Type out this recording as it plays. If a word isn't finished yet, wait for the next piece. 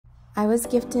I was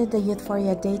gifted the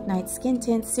Youthforia Date Night Skin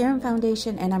Tint Serum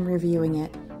Foundation and I'm reviewing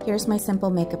it. Here's my simple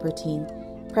makeup routine.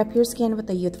 Prep your skin with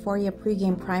the Youthforia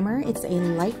Pre-Game Primer. It's a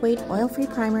lightweight, oil-free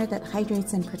primer that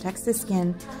hydrates and protects the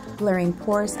skin, blurring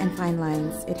pores and fine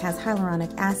lines. It has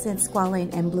hyaluronic acid,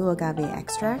 squalane, and blue agave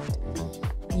extract.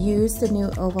 Use the new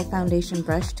oval foundation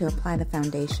brush to apply the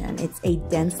foundation. It's a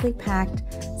densely packed,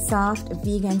 soft,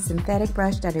 vegan synthetic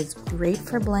brush that is great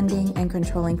for blending and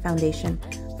controlling foundation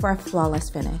for a flawless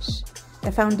finish.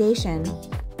 The foundation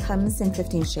comes in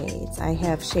 15 shades. I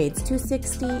have shades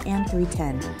 260 and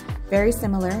 310. Very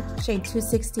similar. Shade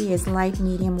 260 is light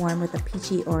medium warm with a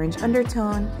peachy orange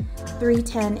undertone.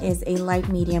 310 is a light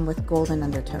medium with golden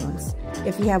undertones.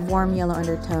 If you have warm yellow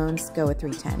undertones, go with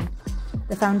 310.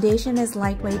 The foundation is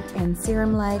lightweight and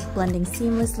serum-like, blending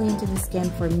seamlessly into the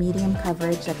skin for medium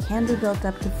coverage that can be built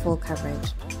up to full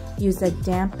coverage. Use a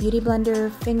damp beauty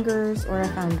blender, fingers, or a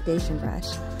foundation brush.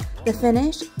 The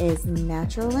finish is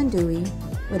natural and dewy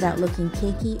without looking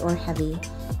cakey or heavy.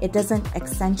 It doesn't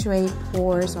accentuate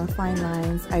pores or fine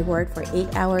lines. I wore it for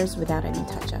 8 hours without any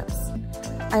touch-ups.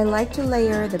 I like to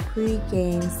layer the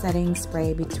pre-game setting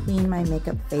spray between my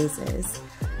makeup phases.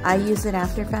 I use it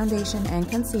after foundation and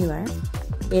concealer.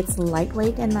 It's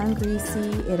lightweight and non-greasy.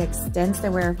 It extends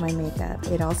the wear of my makeup.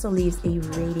 It also leaves a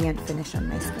radiant finish on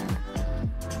my skin.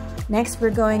 Next, we're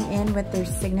going in with their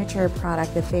signature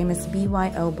product, the famous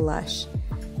BYO blush.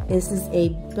 This is a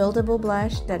buildable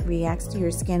blush that reacts to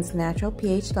your skin's natural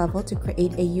pH level to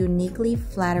create a uniquely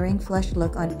flattering flush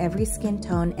look on every skin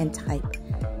tone and type.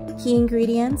 Key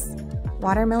ingredients: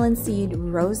 watermelon seed,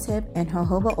 rosehip, and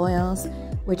jojoba oils,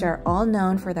 which are all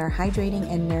known for their hydrating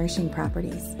and nourishing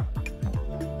properties.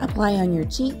 Apply on your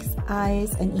cheeks,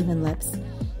 eyes, and even lips.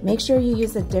 Make sure you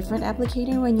use a different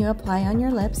applicator when you apply on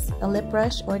your lips. A lip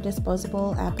brush or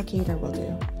disposable applicator will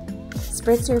do.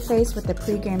 Spritz your face with the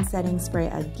pre-game setting spray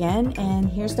again, and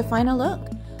here's the final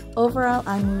look. Overall,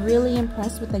 I'm really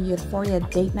impressed with the Youthforia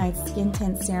Date Night Skin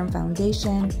Tint Serum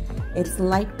Foundation. It's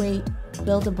lightweight,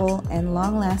 buildable, and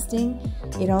long-lasting.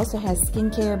 It also has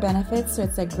skincare benefits, so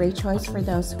it's a great choice for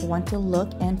those who want to look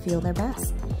and feel their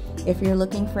best. If you're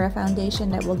looking for a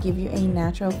foundation that will give you a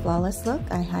natural, flawless look,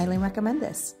 I highly recommend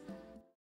this.